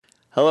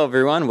Hello,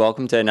 everyone.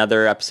 Welcome to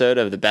another episode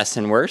of The Best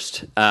and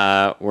Worst.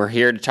 We're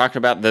here to talk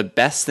about the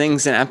best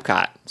things in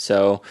Epcot.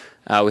 So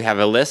we have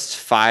a list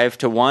 5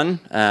 to 1,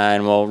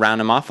 and we'll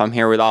round them off. I'm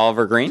here with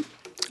Oliver Green.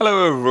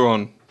 Hello,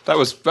 everyone. That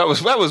was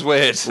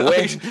weird.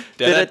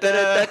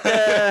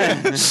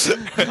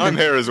 I'm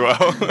here as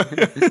well.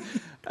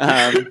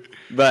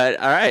 But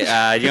all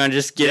right, do you want to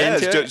just get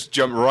into it? Just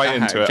jump right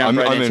into it. I'm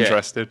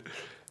interested.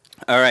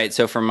 All right.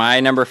 So for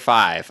my number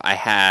 5, I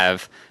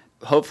have.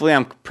 Hopefully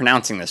I'm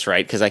pronouncing this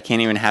right because I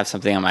can't even have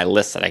something on my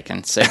list that I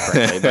can say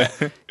correctly.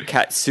 But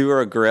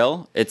Katsura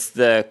Grill. It's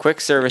the quick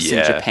service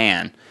in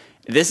Japan.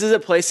 This is a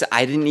place that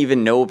I didn't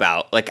even know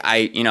about. Like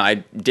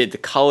I did the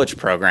college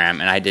program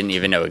and I didn't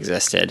even know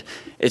existed.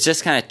 It's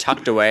just kind of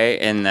tucked away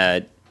in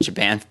the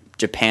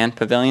Japan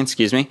pavilion.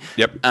 Excuse me.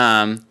 Yep.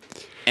 And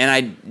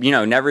I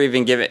never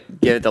even give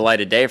it the light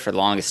of day for the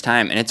longest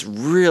time. And it's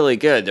really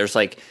good. There's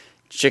like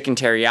chicken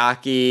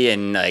teriyaki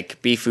and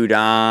like beef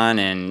udon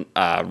and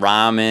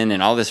ramen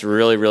and all this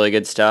really, really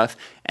good stuff.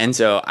 And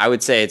so I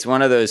would say it's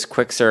one of those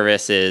quick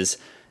services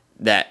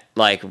that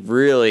like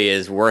really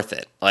is worth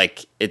it.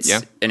 Like it's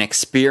an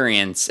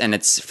experience and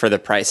it's for the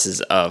prices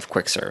of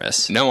quick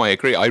service. No, I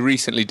agree. I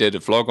recently did a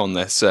vlog on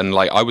this and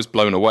like I was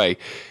blown away.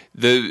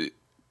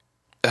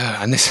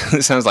 And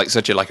this sounds like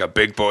such a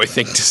big boy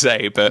thing to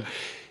say, but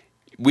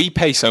we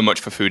pay so much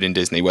for food in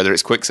Disney, whether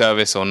it's quick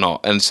service or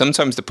not. And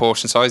sometimes the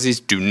portion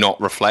sizes do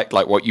not reflect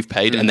like what you've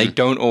paid, and they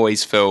don't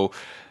always fill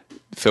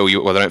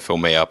you. Well, they don't fill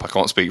me up. I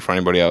can't speak for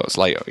anybody else,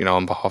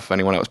 on behalf of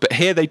anyone else. But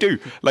here they do.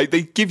 Like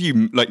they give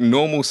you like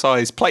normal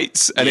size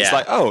plates, and it's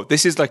like, oh,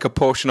 this is like a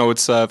portion I would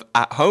serve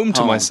at home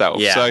to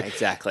myself. Yeah, so,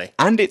 exactly.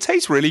 And it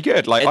tastes really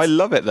good. Like I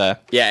love it there.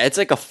 Yeah, it's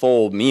like a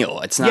full meal.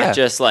 It's not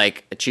just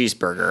like a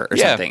cheeseburger or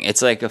something.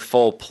 It's like a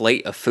full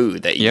plate of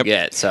food that you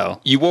get. So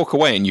you walk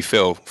away and you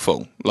feel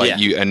full.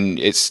 And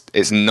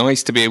it's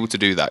nice to be able to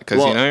do that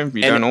because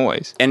you don't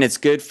always. And it's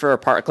good for a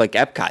park like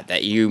Epcot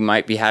that you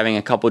might be having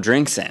a couple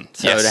drinks in.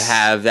 So to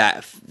have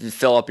that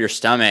fill up your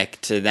stomach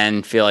to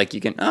then feel like you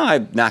can,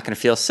 I'm not going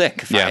to feel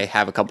sick if I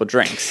have a couple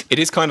drinks. It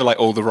is kind of like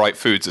all the right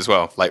foods as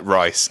well, like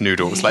rice,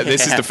 noodles. Like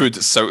this is the food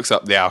that soaks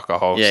up the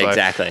alcohol. Yeah,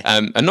 exactly.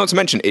 And not to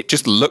mention, it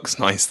just looks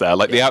nice there.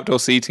 Like the outdoor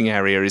seating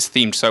area is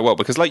themed so well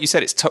because, like you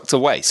said, it's tucked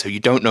away, so you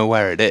don't know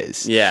where it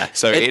is. Yeah.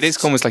 So it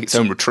is almost like its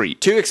own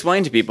retreat. To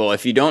explain to people,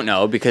 if you don't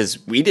know, because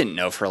we didn't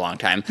know for a long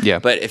time. Yeah.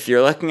 But if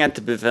you're looking at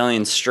the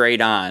pavilion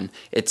straight on,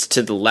 it's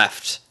to the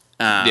left.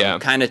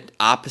 Kind of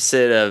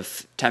opposite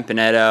of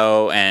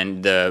Tempinetto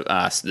and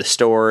the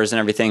stores and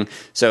everything.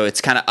 So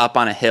it's kind of up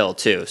on a hill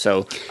too.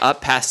 So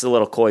up past the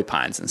little koi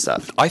pines and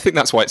stuff. I think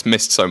that's why it's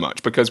missed so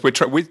much because we're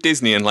with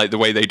Disney and like the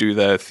way they do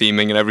their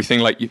theming and everything.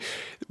 Like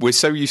we're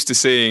so used to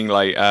seeing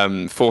like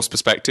forced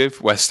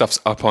perspective where stuff's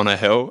up on a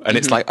hill and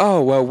it's like,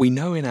 oh well, we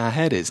know in our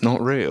head it's not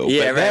real.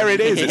 Yeah, but there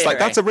it is. It's like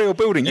that's a real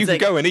building. You can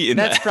go and eat in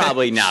there. That's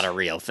probably not a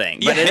real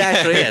thing, but it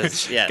actually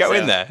is. Yeah, go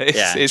in there.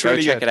 It's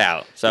really check good. it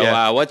out.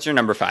 So what's your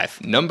number 5?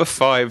 Number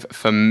 5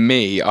 for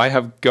me, I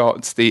have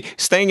got the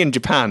staying in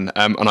Japan,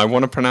 and I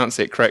want to pronounce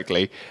it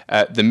correctly.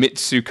 The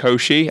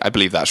Mitsukoshi, I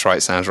believe that's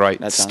right. Sounds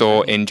right.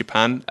 Store in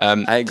Japan.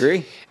 I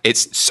agree.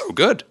 It's so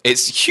good.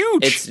 It's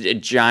huge. It's a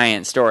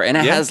giant store, and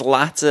it has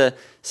lots of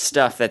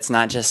stuff that's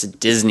not just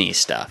Disney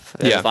stuff.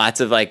 There's lots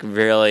of like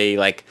really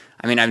like.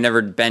 I mean, I've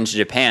never been to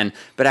Japan,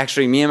 but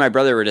actually, me and my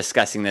brother were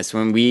discussing this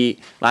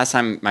last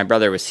time my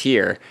brother was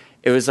here.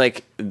 It was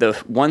like the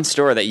one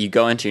store that you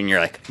go into and you're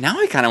like, now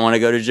I kind of want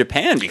to go to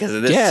Japan because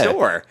of this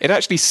store. It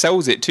actually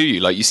sells it to you.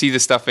 Like you see the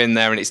stuff in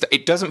there and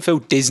it doesn't feel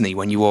Disney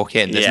when you walk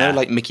in. There's no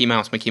like Mickey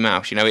Mouse.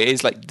 It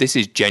is like, this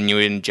is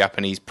genuine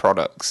Japanese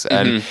products.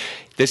 And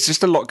there's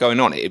just a lot going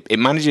on. It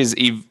manages,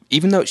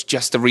 even though it's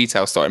just a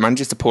retail store, it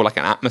manages to pour like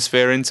an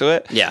atmosphere into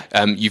it. Yeah.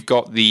 You've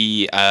got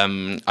the,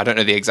 I don't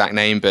know the exact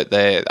name, but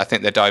I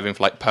think they're diving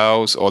for like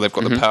pearls, or they've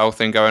got the pearl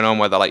thing going on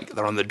where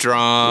they're on the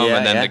drum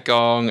and then the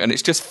gong, and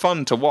it's just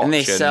fun to watch. And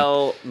they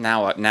sell,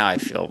 now I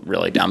feel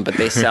really dumb, but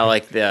they sell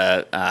like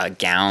the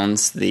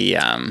gowns,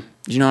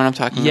 do you know what I'm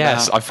talking about?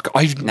 Yes,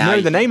 I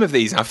know the name of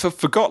these. I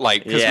forgot,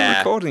 because we're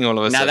recording all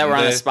of a sudden. Now that we're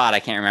on the spot,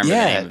 I can't remember the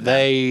name of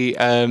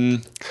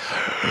them.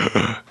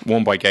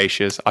 Worn by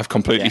geishas. I've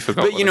completely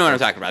forgotten. But you know what I'm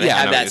talking about. They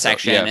have that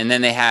section, and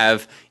then they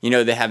have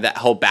that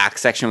whole back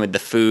section with the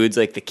foods,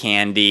 like the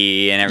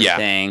candy and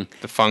everything. Yeah,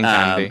 the fun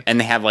candy. And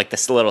they have like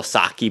this little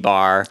sake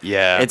bar.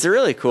 Yeah. It's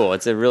really cool.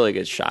 It's a really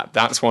good shop.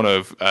 That's one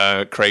of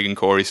Craig and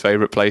Corey's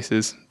favorite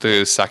places,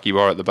 the sake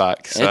bar at the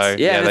back. So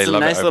it's a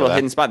love nice little there.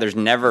 hidden spot. There's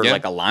never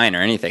like a line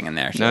or anything in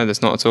there. So. No,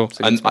 there's not at all.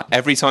 And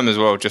every time as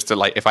well, just to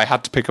like, if I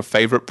had to pick a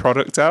favorite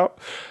product out,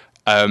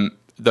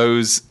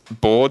 those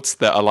boards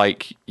that are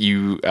like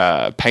you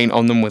paint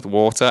on them with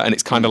water, and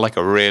it's kind of like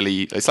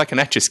it's like an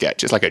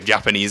Etch-a-Sketch. It's like a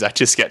Japanese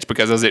Etch-a-Sketch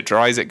because as it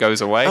dries, it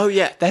goes away. Oh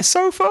yeah, they're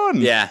so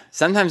fun. Yeah,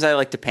 sometimes I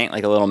like to paint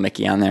like a little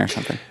Mickey on there or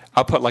something.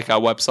 I'll put like our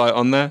website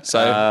on there, so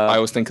I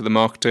always think of the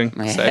marketing.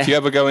 Yeah. So if you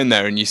ever go in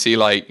there and you see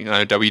like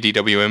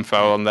WDW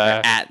info on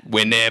there,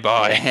 we're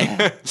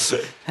nearby.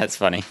 That's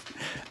funny.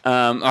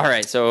 All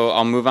right, so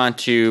I'll move on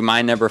to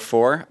my number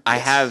 4. I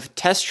have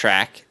Test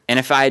Track, and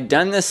if I had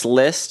done this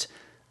list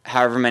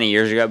however many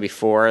years ago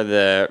before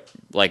the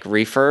like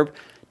refurb,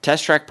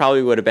 Test Track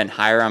probably would have been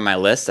higher on my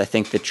list. I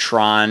think the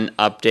Tron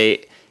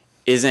update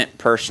isn't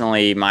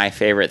personally my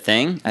favorite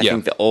thing. I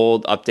think the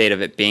old update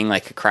of it being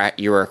like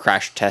you were a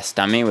crash test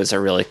dummy was a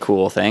really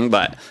cool thing,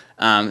 but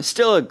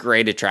still a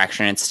great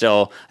attraction. I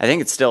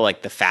think it's still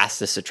like the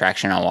fastest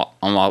attraction on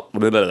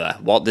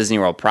Walt Disney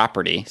World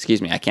property.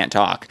 Excuse me, I can't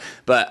talk.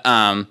 But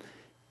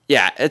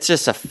yeah, it's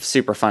just a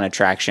super fun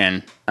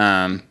attraction.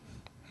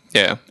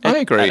 Yeah, I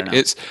agree.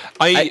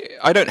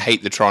 I don't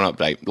hate the Tron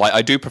update. Like,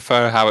 I do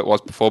prefer how it was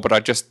before,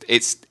 but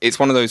it's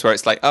one of those where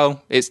it's like,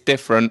 oh, it's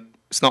different.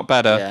 It's not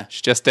better. Yeah. It's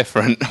just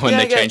different when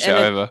they change it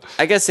over.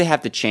 I guess they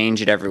have to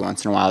change it every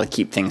once in a while to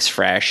keep things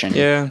fresh.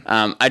 And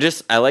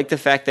I like the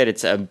fact that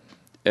it's a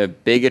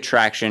big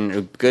attraction,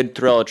 a good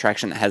thrill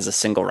attraction that has a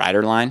single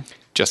rider line.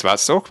 Just about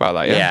to talk about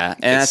that, yeah. Yeah,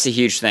 and that's a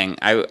huge thing.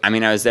 I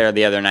mean, I was there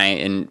the other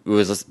night, and it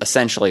was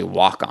essentially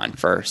walk-on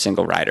for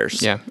single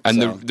riders. Yeah,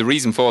 and the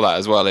reason for that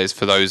as well is,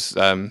 for those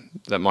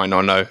that might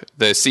not know,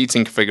 the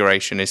seating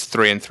configuration is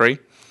 3 and 3.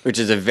 Which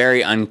is a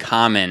very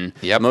uncommon.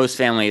 Yep. Most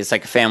families, it's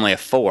like a family of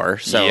 4.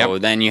 So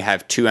then you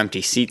have 2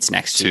 empty seats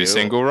next to you. 2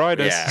 single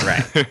riders. Yeah,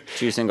 right.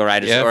 2 single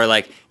riders. Yep.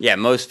 Or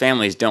most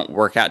families don't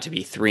work out to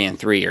be 3 and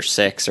 3 or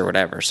 6 or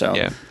whatever. So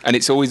and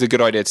it's always a good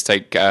idea to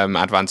take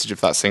advantage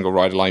of that single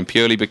rider line,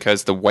 purely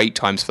because the wait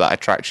times for that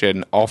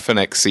attraction often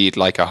exceed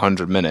like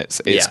 100 minutes.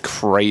 It's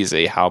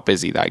crazy how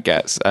busy that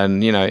gets.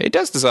 And, it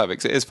does deserve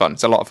it. It is fun.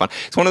 It's a lot of fun.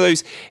 It's one of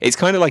those, it's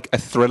kind of like a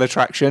thrill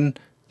attraction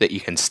that you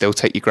can still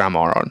take your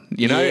grandma on.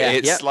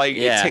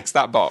 It ticks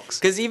that box.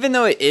 Because even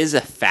though it is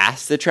a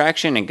fast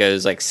attraction, it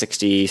goes like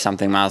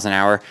 60-something miles an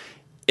hour,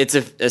 it's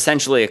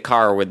essentially a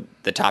car with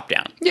the top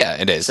down. Yeah,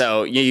 it is.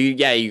 So,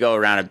 you go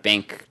around a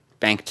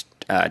banked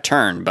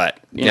turn, but,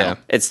 you know,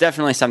 it's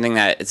definitely something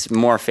that it's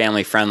more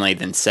family-friendly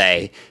than,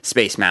 say,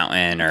 Space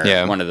Mountain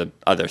or one of the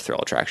other thrill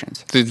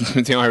attractions.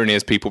 The irony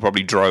is people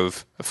probably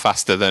drove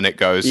faster than it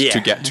goes to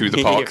get to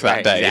the park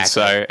that day.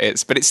 Exactly.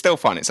 So but it's still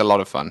fun. It's a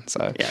lot of fun.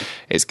 So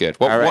it's good.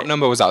 What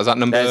number was that? Was that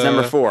number? That's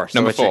number 4.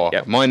 Number 4.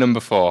 My number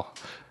 4.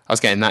 I was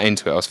getting that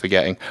into it. I was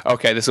forgetting.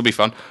 Okay, this will be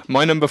fun.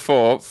 My number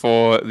 4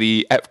 for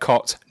the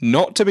Epcot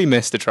not to be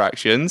missed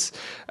attractions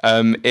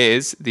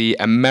is the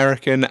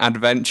American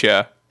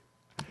Adventure.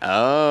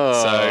 Oh.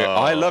 So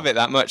I love it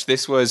that much.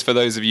 This was, for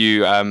those of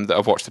you that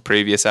have watched the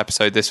previous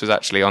episode, this was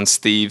actually on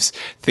Steve's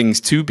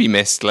Things to Be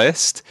Missed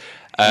list.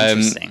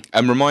 Interesting.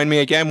 And remind me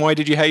again, why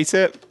did you hate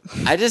it?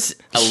 I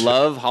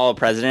love Hall of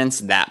Presidents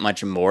that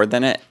much more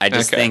than it. I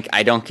just think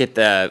I don't get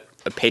the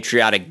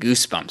patriotic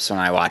goosebumps when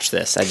I watch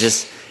this.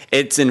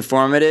 It's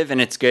informative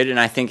and it's good, and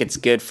I think it's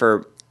good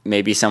for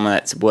maybe someone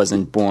that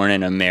wasn't born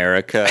in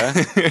America.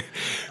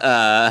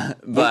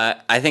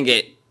 But I think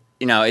it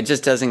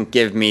just doesn't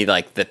give me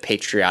like the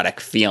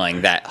patriotic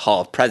feeling that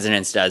Hall of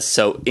Presidents does.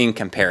 So in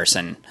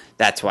comparison,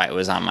 that's why it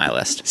was on my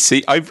list.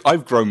 See,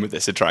 I've grown with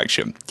this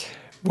attraction.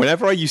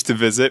 Whenever I used to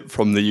visit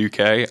from the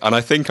UK, and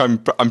I think I'm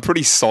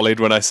pretty solid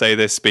when I say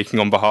this, speaking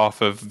on behalf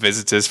of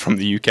visitors from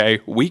the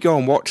UK, we go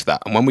and watch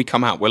that, and when we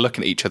come out, we're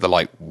looking at each other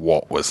like,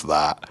 what was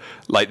that?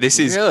 Like, this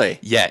is... Really?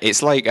 Yeah,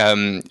 it's like,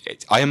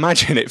 I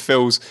imagine it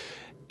feels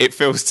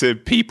to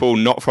people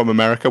not from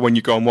America when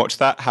you go and watch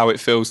that, how it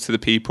feels to the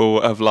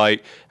people of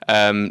like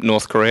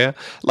North Korea.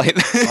 Like,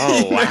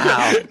 oh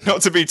wow!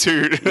 Not to be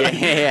too.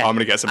 I'm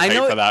gonna get some hate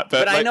for that,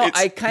 but I know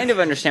I kind of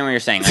understand what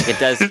you're saying. Like, it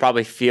does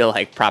probably feel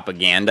like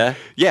propaganda.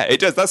 Yeah, it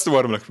does. That's the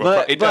word I'm looking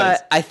for.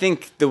 But I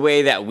think the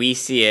way that we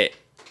see it.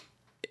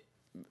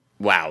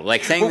 Wow,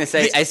 like saying this,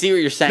 I see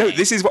what you're saying. No,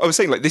 this is what I was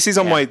saying. Like, this is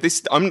on my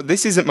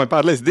this isn't my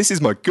bad list. This is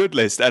my good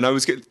list, and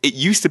it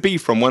used to be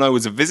from when I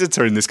was a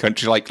visitor in this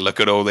country. Like, look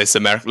at all this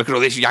look at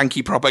all this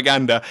Yankee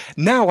propaganda.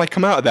 Now I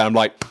come out of there, I'm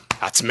like,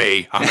 that's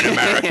me. I'm an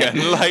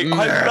American. Like,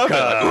 America.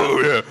 I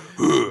love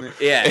it.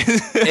 Yeah,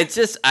 it's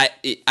just I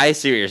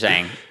see what you're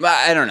saying, but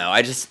I don't know.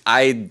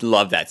 I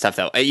love that stuff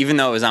though. Even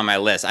though it was on my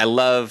list, I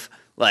love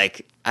I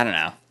don't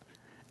know.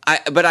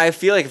 But I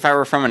feel like if I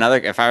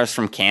was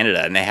from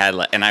Canada and they had,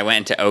 and I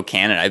went into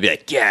Canada, I'd be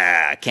like,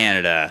 yeah,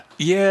 Canada.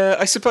 Yeah,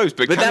 I suppose,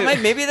 but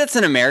maybe that's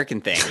an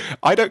American thing.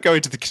 I don't go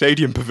into the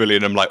Canadian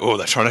pavilion. I'm like, oh,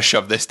 they're trying to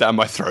shove this down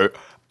my throat.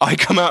 I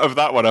come out of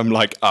that one, I'm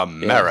like,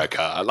 America.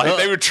 Yeah. Like,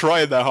 they were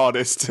trying their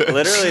hardest.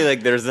 Literally,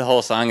 like, there's the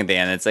whole song at the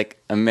end. It's like,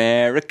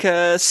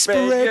 America,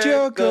 spread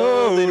your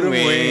golden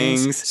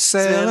wings,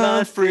 sail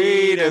on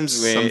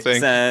freedom's wings,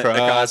 something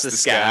across the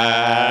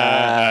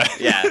sky.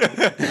 Yeah.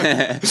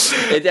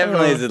 It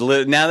definitely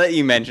is now that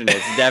you mentioned it,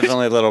 it's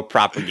definitely a little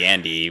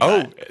propagandy.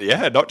 Oh,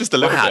 yeah, not just a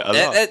little bit, a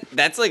lot.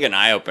 That's like an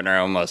eye-opener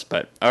almost,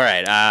 but all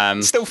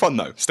right. Still fun,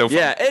 though. Still fun.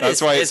 Yeah,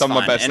 That's why it's on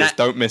my best list.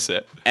 Don't miss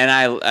it. And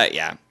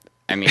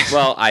I mean,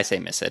 well, I say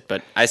miss it,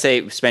 but I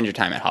say spend your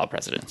time at Hall of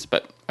Presidents.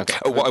 But okay.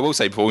 What I will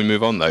say before we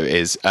move on, though,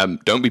 is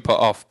don't be put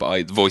off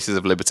by the Voices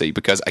of Liberty,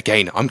 because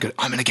again, I'm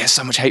gonna get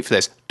so much hate for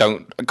this. I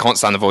can't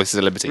stand the Voices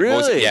of Liberty.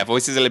 Really?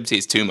 Voices of Liberty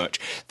is too much.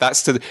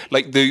 That's the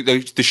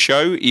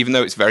show. Even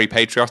though it's very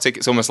patriotic,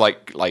 it's almost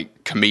like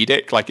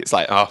comedic. Like, it's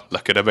like, oh,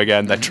 look at them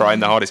again. They're trying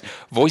their hardest.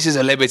 Voices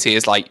of Liberty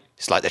is like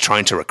It's like they're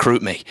trying to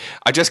recruit me.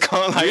 I just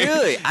can't like.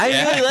 Really? I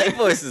really like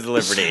Voices of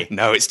Liberty.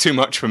 No, it's too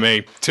much for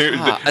me. Voices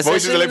of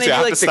Especially when Liberty, they I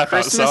do have like to step the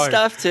Christmas outside.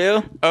 stuff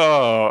too.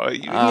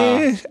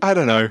 Yeah, I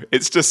don't know.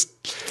 It's just.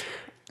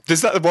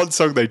 There's that one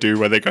song they do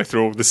where they go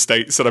through all the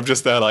states, and I'm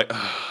just there like,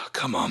 oh,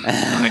 come on,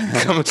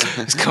 come on,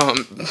 it's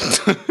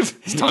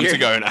time to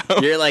go now.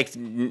 You're like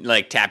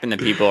tapping the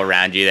people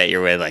around you that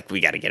you're with, like, we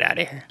got to get out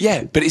of here.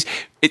 Yeah, but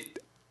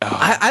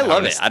I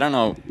love it. I don't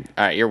know. All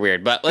right, you're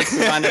weird, but let's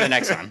move on to the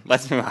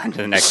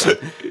next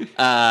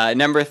one.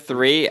 Number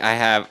 3,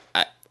 I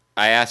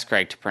asked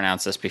Craig to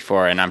pronounce this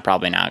before, and I'm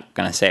probably not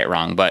going to say it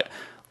wrong, but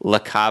La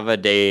Cava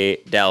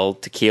del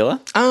Tequila.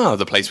 Oh,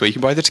 the place where you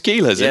can buy the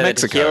tequilas in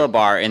Mexico. The tequila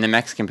bar in the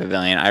Mexican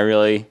Pavilion. I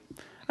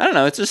don't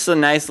know. It's just a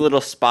nice little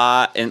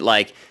spot, and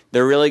like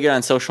they're really good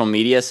on social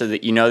media, so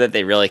that you know that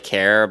they really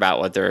care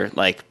about what their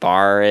like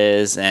bar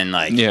is, and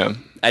like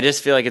I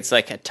just feel like it's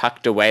like a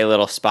tucked away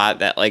little spot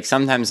that like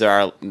sometimes there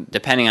are,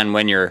 depending on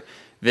when you're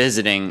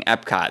visiting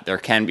Epcot, there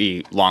can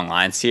be long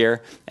lines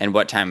here, and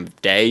what time of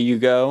day you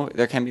go,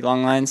 there can be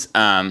long lines.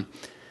 But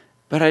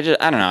I don't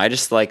know. I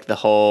just like the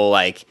whole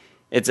like.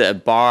 It's a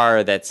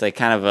bar that's like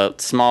kind of a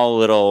small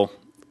little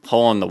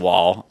hole in the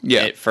wall.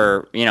 Yeah.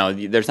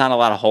 There's not a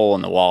lot of hole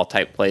in the wall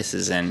type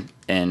places in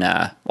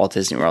Walt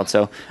Disney World.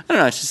 So I don't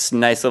know. It's just a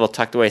nice little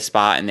tucked away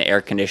spot in the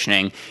air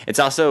conditioning. It's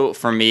also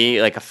for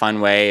me like a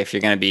fun way if you're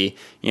going to be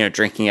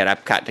drinking at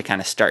Epcot to kind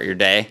of start your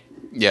day.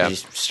 Yeah. You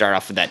just start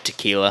off with that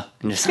tequila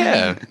and just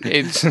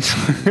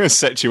it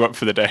sets you up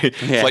for the day.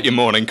 It's like your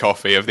morning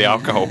coffee of the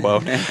alcohol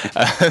world.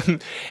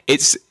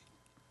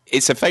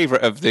 It's a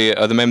favourite of the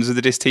other members of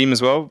the DIS team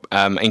as well,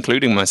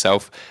 including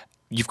myself.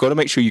 You've got to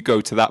make sure you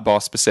go to that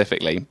bar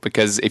specifically,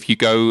 because if you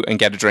go and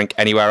get a drink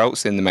anywhere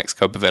else in the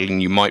Mexico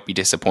Pavilion, you might be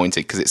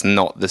disappointed because it's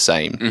not the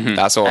same. Mm-hmm.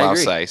 That's all I'll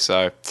say.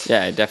 So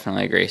yeah, I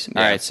definitely agree.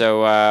 All right,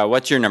 so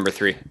what's your number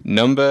 3?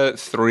 Number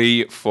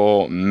 3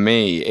 for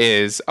me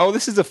is,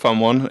 this is a fun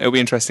one. It'll be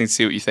interesting to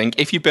see what you think,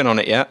 if you've been on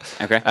it yet.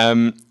 Okay.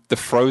 The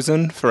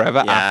Frozen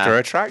Forever After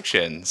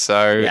attraction.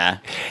 So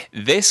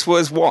this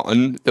was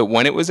one that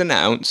when it was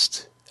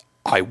announced,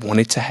 I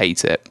wanted to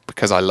hate it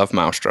because I love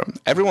Maelstrom.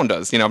 Everyone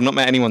does. I've not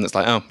met anyone that's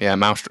like, oh, yeah,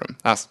 Maelstrom.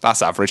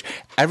 That's average.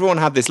 Everyone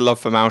had this love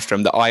for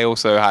Maelstrom that I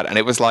also had. And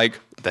it was like,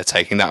 they're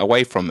taking that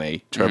away from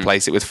me to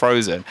replace it with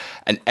Frozen.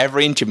 And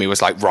every inch of me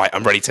was like, right,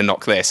 I'm ready to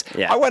knock this.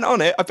 Yeah. I went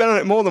on it. I've been on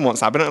it more than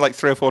once. I've been on it like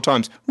 3 or 4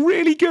 times.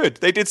 Really good.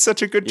 They did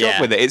such a good job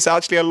with it. It's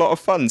actually a lot of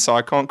fun, so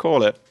I can't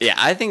call it. Yeah,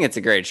 I think it's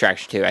a great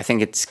attraction, too. I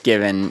think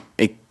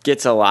it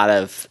gets a lot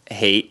of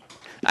hate.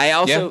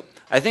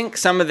 I think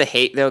some of the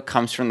hate, though,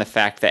 comes from the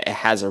fact that it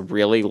has a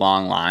really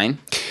long line.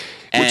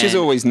 Which is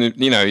always,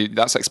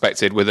 that's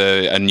expected with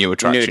a new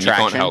attraction. You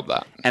can't help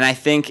that. And I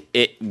think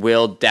it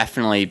will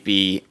definitely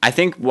be... I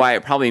think why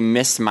it probably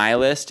missed my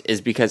list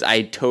is because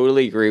I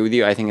totally agree with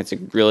you. I think it's a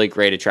really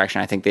great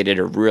attraction. I think they did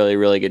a really,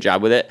 really good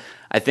job with it.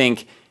 I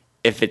think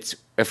if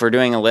we're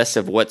doing a list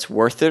of what's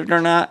worth it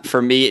or not,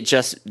 for me,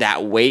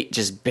 that wait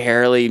just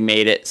barely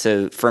made it.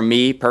 So for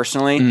me,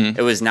 personally,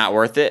 it was not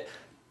worth it.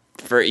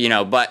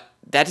 But...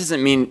 that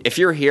doesn't mean if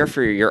you're here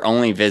for your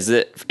only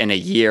visit in a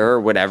year or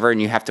whatever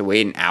and you have to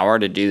wait an hour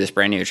to do this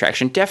brand new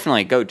attraction,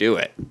 definitely go do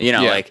it.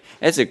 Like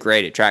it's a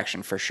great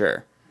attraction for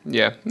sure.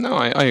 Yeah, no,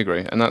 I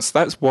agree. And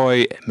that's why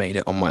it made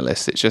it on my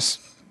list. It's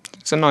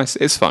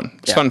fun.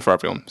 It's fun for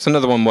everyone. It's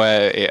another one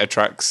where it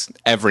attracts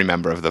every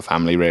member of the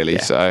family, really.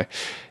 Yeah. So,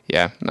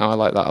 yeah, no, I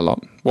like that a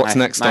lot. What's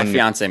next? My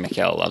fiance,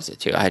 Michaela, loves it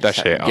too. I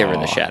just give her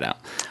the shout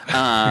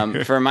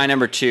out. For my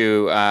number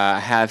 2, I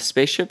have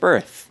Spaceship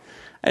Earth.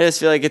 I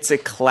just feel like it's a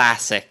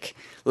classic.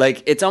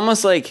 Like, it's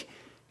almost like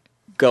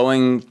if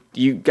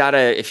you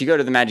go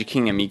to the Magic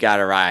Kingdom, you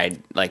gotta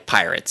ride, like,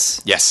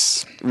 Pirates.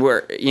 Yes.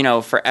 For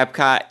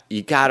Epcot,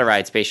 you gotta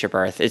ride Spaceship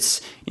Earth.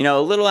 It's,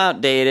 a little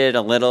outdated,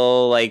 a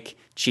little, like,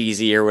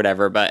 cheesy or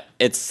whatever, but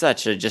it's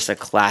just a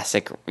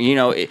classic.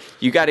 You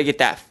got to get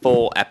that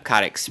full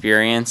Epcot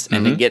experience,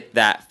 and to get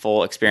that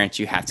full experience,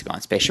 you have to go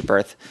on Spaceship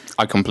Earth.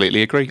 I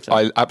completely agree. So.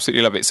 I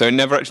absolutely love it. So it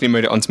never actually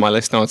made it onto my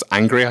list, and I was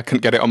angry I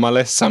couldn't get it on my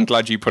list, so I'm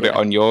glad you put it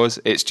on yours.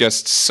 It's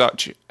just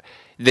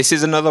this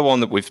is another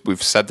one that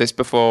we've said this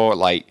before,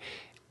 like,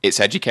 it's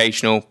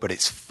educational, but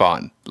it's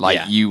fun.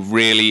 Like, you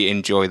really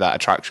enjoy that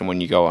attraction when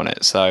you go on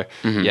it. So,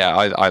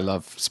 I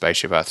love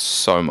Spaceship Earth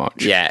so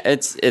much. Yeah,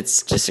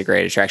 it's just a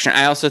great attraction.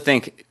 I also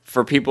think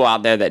for people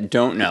out there that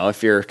don't know,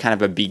 if you're kind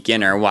of a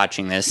beginner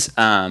watching this,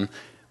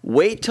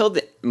 wait till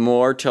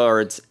more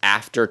towards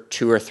after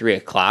 2 or 3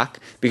 o'clock.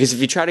 Because if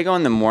you try to go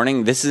in the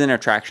morning, this is an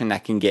attraction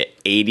that can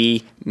get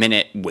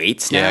 80-minute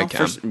waits now.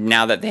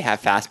 Now that they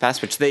have Fast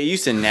Pass, which they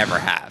used to never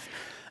have.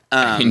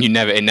 And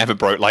it never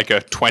broke like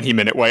a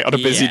 20-minute wait on a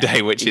busy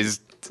day, which is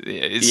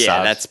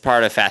sad. That's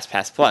part of Fast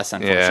Pass Plus,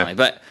 unfortunately.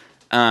 But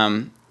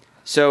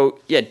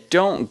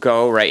don't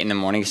go right in the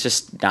morning. It's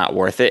just not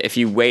worth it. If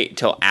you wait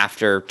till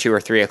after 2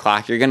 or 3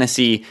 o'clock, you're going to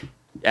see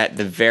at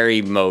the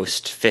very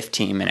most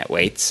 15-minute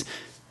waits,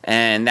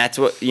 and that's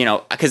what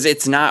because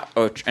it's not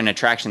an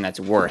attraction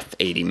that's worth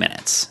 80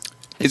 minutes.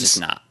 It's just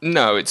not.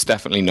 No, it's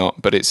definitely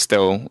not, but it's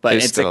still But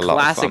it's still a lot of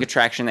classic fun.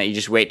 attraction that you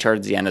just wait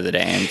towards the end of the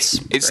day. And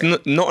It's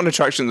not an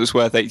attraction that's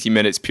worth 80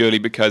 minutes purely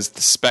because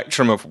the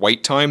spectrum of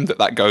wait time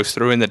that goes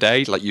through in the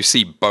day, like you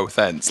see both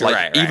ends.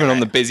 Like even on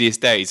the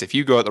busiest days, if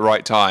you go at the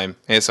right time,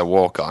 it's a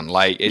walk on.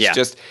 Like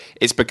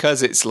it's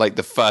because it's like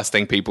the first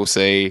thing people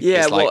see.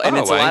 Yeah, it's like, and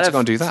it's a lot of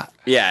going to do that.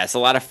 Yeah, it's a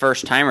lot of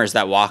first timers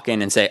that walk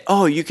in and say,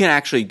 "Oh, you can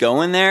actually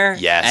go in there."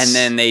 Yes, and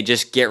then they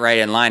just get right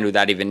in line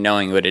without even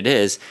knowing what it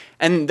is.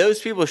 And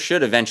those people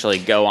should eventually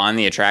go on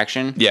the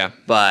attraction. Yeah,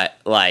 but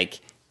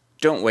like,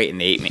 don't wait in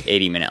the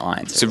 80-minute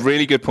lines. It's a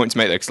really good point to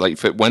make, though, because like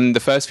when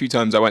the first few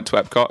times I went to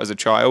Epcot as a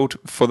child,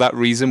 for that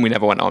reason, we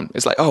never went on.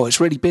 It's like, oh,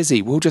 it's really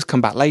busy. We'll just come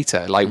back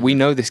later. Like, we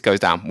know this goes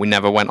down. We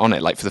never went on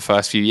it. Like, for the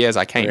first few years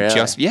I came.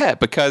 Really?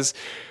 Because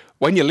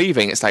when you're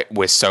leaving, it's like,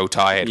 we're so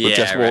tired. We've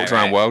just walked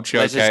around World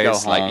Showcase.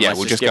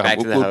 We'll just go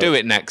home. We'll do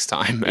it next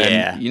time.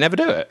 And you never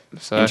do it.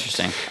 So.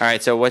 Interesting. All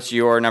right, so what's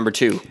your number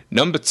 2?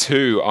 Number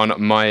 2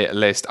 on my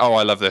list. Oh,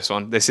 I love this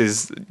one. This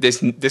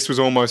was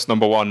almost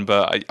number 1,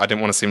 but I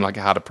didn't want to seem like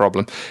I had a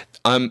problem.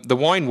 The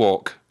Wine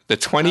Walk. The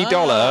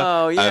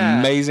 $20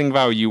 amazing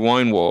value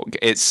wine walk.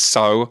 It's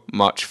so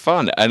much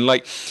fun. And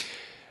like,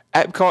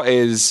 Epcot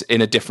is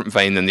in a different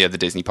vein than the other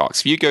Disney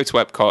parks. If you go to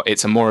Epcot,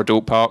 it's a more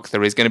adult park.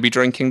 There is going to be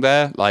drinking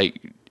there.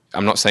 Like,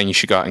 I'm not saying you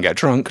should go out and get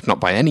drunk, not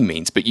by any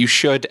means, but you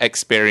should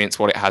experience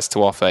what it has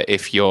to offer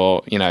if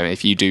you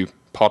do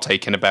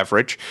partake in a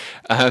beverage.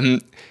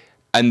 And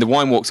the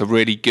wine walk's a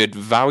really good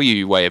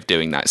value way of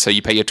doing that. So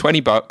you pay your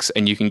 $20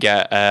 and you can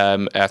get,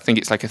 I think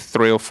it's like a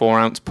 3 or 4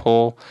 ounce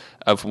pour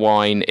of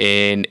wine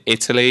in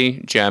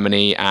Italy,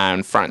 Germany,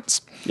 and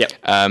France. Yep.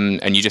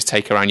 And you just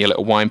take around your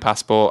little wine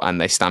passport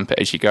and they stamp it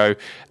as you go.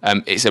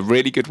 It's a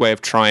really good way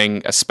of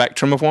trying a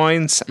spectrum of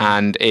wines,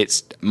 and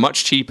it's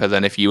much cheaper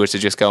than if you were to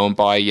just go and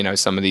buy,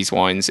 some of these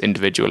wines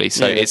individually.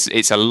 So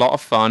it's a lot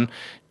of fun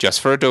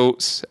just for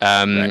adults.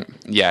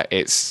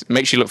 It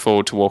makes you look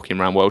forward to walking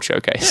around World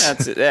Showcase.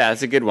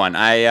 That's a good one.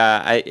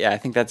 I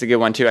think that's a good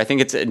one too. I think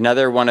it's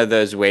another one of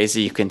those ways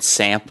that you can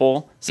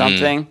sample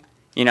something,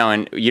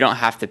 and you don't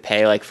have to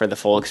pay like for the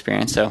full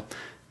experience. So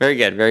very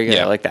good, very good.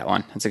 Yeah. I like that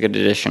one. That's a good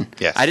addition.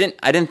 Yes. I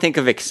didn't think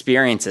of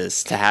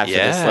experiences to have for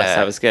this list.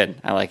 That was good.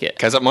 I like it.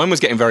 Because mine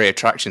was getting very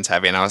attractions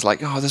heavy, and I was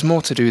like, oh, there's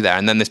more to do there.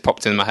 And then this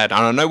popped in my head.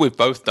 And I know we've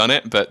both done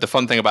it, but the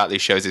fun thing about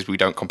these shows is we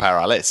don't compare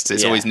our lists.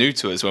 It's always new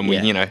to us when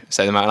we,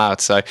 say them out loud.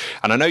 So,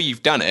 and I know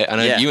you've done it,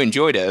 and you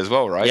enjoyed it as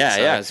well, right?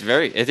 Yeah,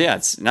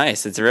 it's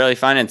nice. It's really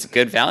fun. It's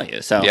good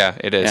value. So yeah,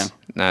 it is. Yeah.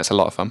 No, it's a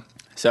lot of fun.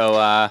 So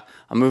I'll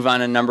move on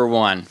to number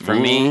 1 for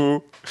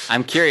me.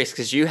 I'm curious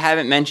because you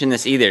haven't mentioned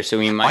this either, so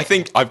we might. I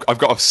think I've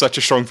got such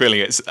a strong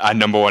feeling it's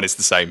number 1 is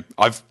the same.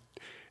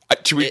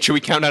 Should we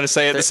count down and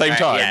say it at the same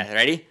time? Yeah,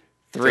 ready?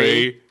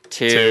 3,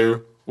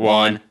 2,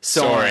 1.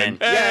 Soarin'.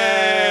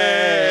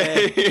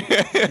 Yay!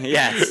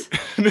 Yes,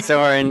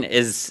 Soarin'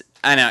 is.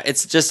 I know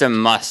it's just a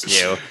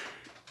must-do.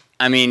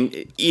 I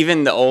mean,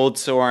 even the old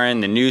Soarin',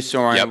 the new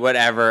Soarin',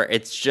 whatever.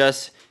 It's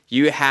just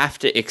you have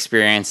to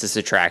experience this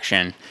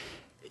attraction.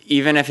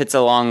 Even if it's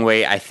a long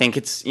wait, I think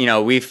it's,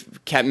 we've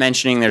kept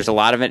mentioning there's a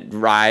lot of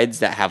rides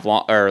that have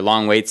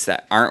long waits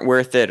that aren't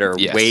worth it or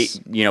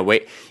wait.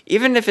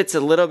 Even if it's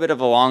a little bit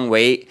of a long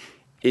wait,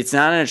 it's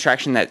not an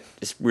attraction that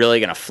is really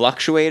going to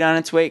fluctuate on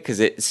its wait because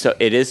it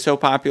is so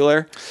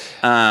popular.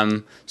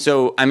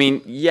 So, I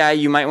mean,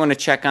 you might want to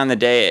check on the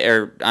day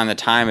or on the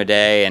time of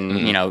day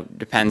and,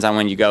 depends on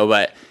when you go,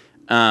 but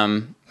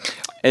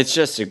it's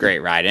just a great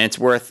ride, and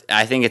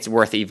I think it's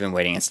worth even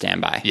waiting in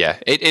standby. Yeah,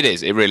 it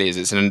is. It really is.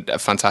 It's a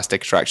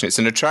fantastic attraction. It's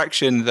an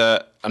attraction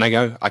that, and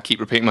I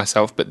keep repeating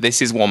myself, but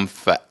this is one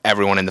for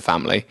everyone in the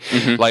family.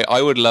 Mm-hmm. Like,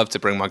 I would love to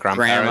bring my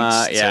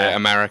grandparents to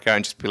America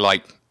and just be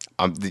like,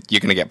 you're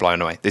going to get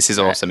blown away. This is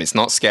awesome. Right. It's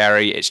not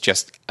scary. It's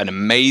just an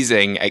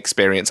amazing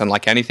experience,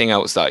 unlike anything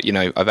else that,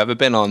 I've ever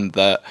been on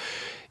that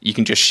you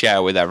can just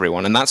share with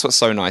everyone. And that's what's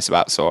so nice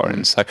about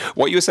Soarin'. So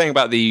what you were saying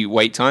about the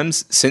wait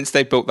times, since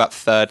they built that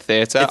third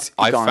theater,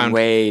 I've gone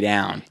way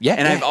down. Yeah.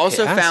 And I've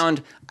also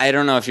found, I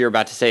don't know if you're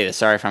about to say this,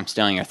 sorry if I'm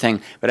stealing your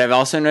thing, but I've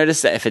also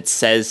noticed that if it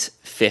says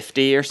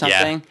 50 or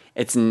something,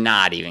 it's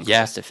not even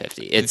close to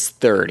 50. It's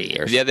 30 or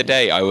something. The other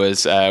day I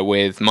was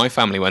with my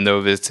family when they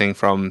were visiting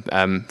from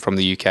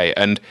the UK,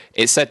 and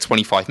it said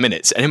 25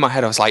 minutes. And in my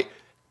head I was like,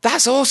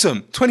 that's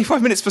awesome.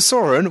 25 minutes for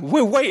Soarin'.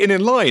 We're waiting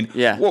in line.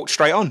 Yeah. Walked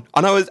straight on.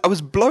 And I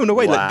was blown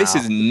away. Wow. Like, this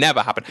has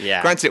never happened.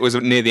 Yeah. Granted, it was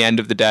near the end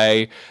of the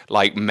day.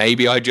 Like,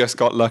 maybe I just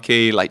got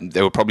lucky. Like,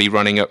 they were probably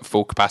running at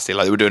full capacity.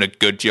 Like, they were doing a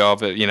good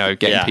job at,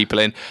 getting people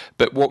in.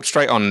 But walked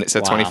straight on and it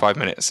said 25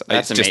 minutes.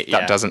 That's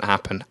that doesn't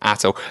happen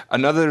at all.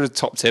 Another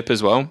top tip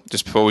as well,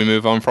 just before we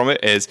move on from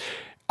it, is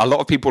a lot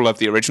of people love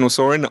the original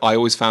Soarin'. I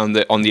always found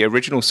that on the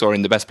original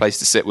Soarin', the best place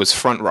to sit was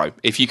front row.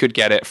 If you could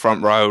get it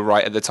front row,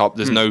 right at the top,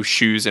 there's no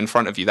shoes in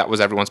front of you. That was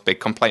everyone's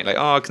big complaint. Like,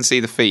 I can see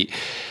the feet.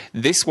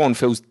 This one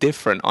feels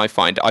different, I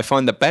find. I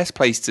find the best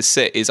place to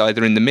sit is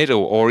either in the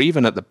middle or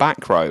even at the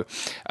back row.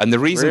 And the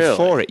reason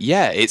for it,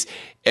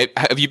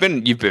 Have you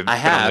been? You've been, I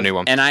been on have, the new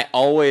one. and I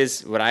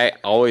always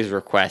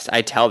request.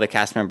 I tell the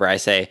cast member, I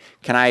say,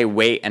 "Can I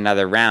wait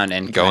another round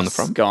and Go on the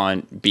front? Go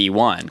on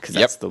B1 because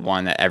that's the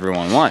one that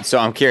everyone wants." So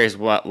I'm curious,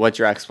 what's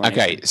your explanation?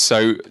 Okay,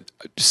 so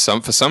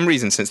for some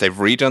reason, since they've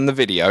redone the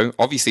video,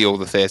 obviously all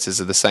the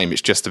theatres are the same.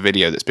 It's just the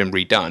video that's been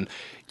redone.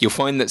 You'll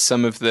find that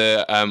some of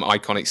the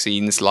iconic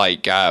scenes,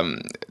 like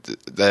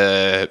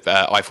the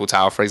Eiffel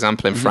Tower, for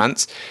example, in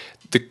France,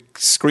 the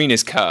screen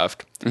is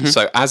curved.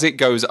 So as it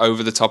goes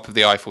over the top of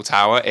the Eiffel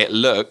Tower,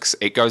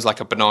 it goes like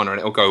a banana, and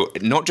it'll go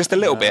not just a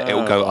little bit,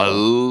 it'll go a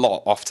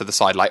lot off to the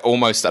side, like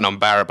almost an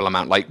unbearable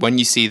amount. Like when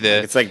you see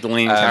It's like the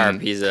Leaning Tower of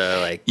Pisa,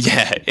 like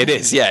yeah, it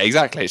is. Yeah,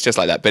 exactly. It's just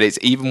like that. But it's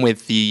even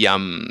with the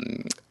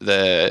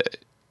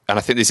and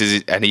I think this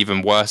is an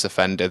even worse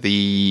offender,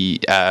 the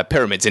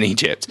pyramids in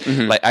Egypt.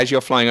 Like as you're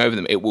flying over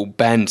them, it will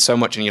bend so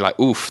much, and you're like,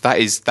 "Oof,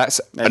 that's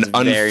an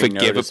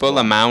unforgivable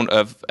amount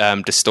of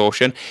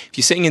distortion." If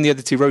you're sitting in the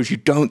other two rows, you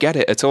don't get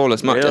it at all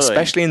as much,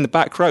 especially in the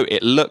back row.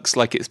 It looks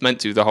like it's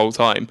meant to the whole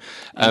time,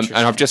 and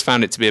I've just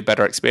found it to be a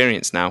better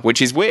experience now,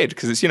 which is weird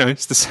because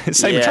it's the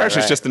same attraction,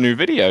 it's just a new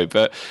video.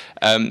 But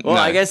well,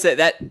 I guess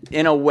that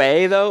in a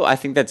way, though, I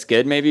think that's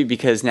good, maybe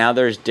because now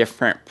there's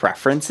different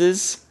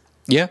preferences.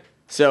 Yeah.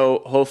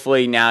 So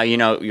hopefully now,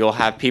 you'll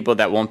have people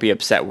that won't be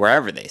upset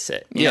wherever they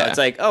sit. You know, it's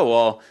like,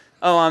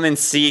 I'm in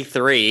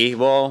C3.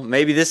 Well,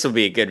 maybe this will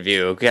be a good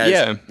view.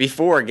 Because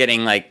before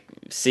getting like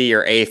C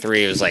or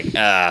A3, it was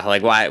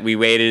like why we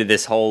waited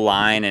this whole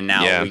line and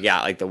now we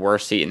got like the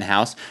worst seat in the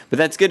house. But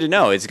that's good to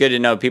know. It's good to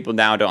know people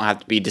now don't have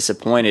to be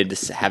disappointed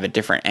to have a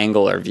different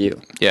angle or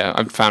view. Yeah,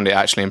 I've found it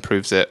actually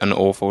improves it an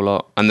awful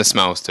lot. And the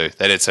smells too.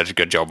 They did such a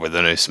good job with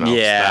the new smells.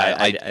 Yeah,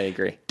 I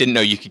agree. Didn't know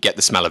you could get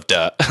the smell of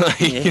dirt.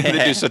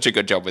 They do such a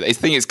good job with it. I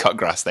think it's cut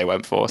grass they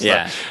went for.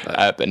 So.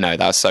 But no,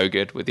 that's so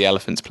good with the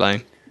elephants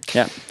playing.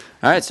 Yeah.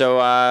 All right,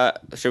 so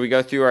should we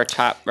go through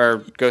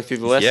go through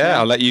the list? Yeah,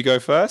 I'll let you go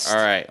first. All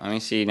right, let me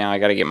see. Now I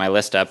got to get my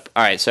list up.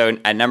 All right, so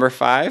at number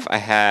 5, I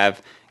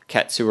have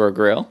Katsura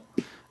Grill.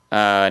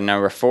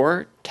 Number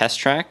 4, Test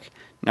Track.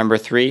 Number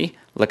 3,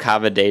 La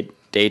Cava de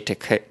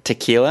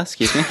Tequila.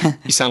 Excuse me.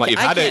 You sound like you've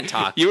had it.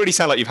 You already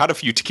sound like you've had a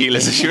few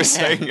tequilas, as you were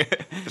saying.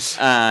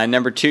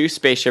 Number 2,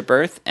 Spaceship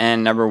Earth,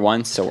 and number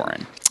 1,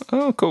 Soarin'.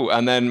 Oh, cool.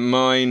 And then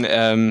mine.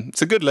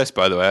 It's a good list,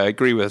 by the way. I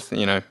agree with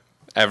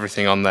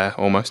everything on there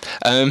almost.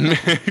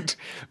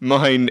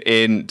 Mine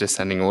in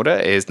descending order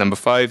is number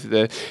 5,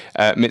 the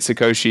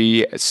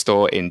Mitsukoshi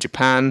store in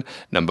Japan.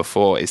 Number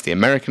 4 is the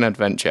American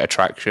Adventure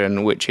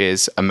attraction, which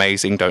is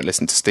amazing. Don't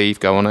listen to Steve,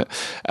 go on it.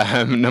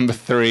 Number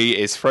 3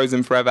 is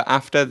Frozen Forever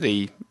After,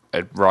 the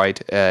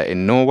ride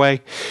in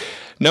Norway.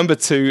 Number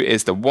 2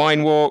 is the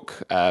Wine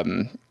Walk.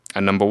 And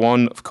number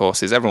 1, of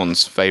course, is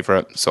everyone's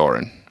favourite,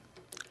 Soarin'.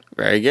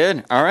 Very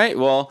good. All right,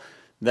 well,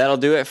 that'll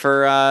do it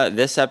for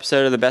this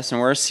episode of the Best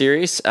and Worst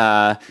series.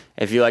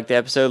 If you like the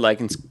episode, like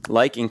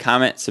and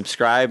comment,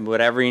 subscribe,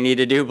 whatever you need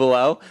to do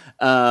below.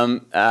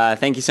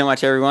 Thank you so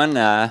much, everyone.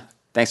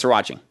 Thanks for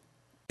watching.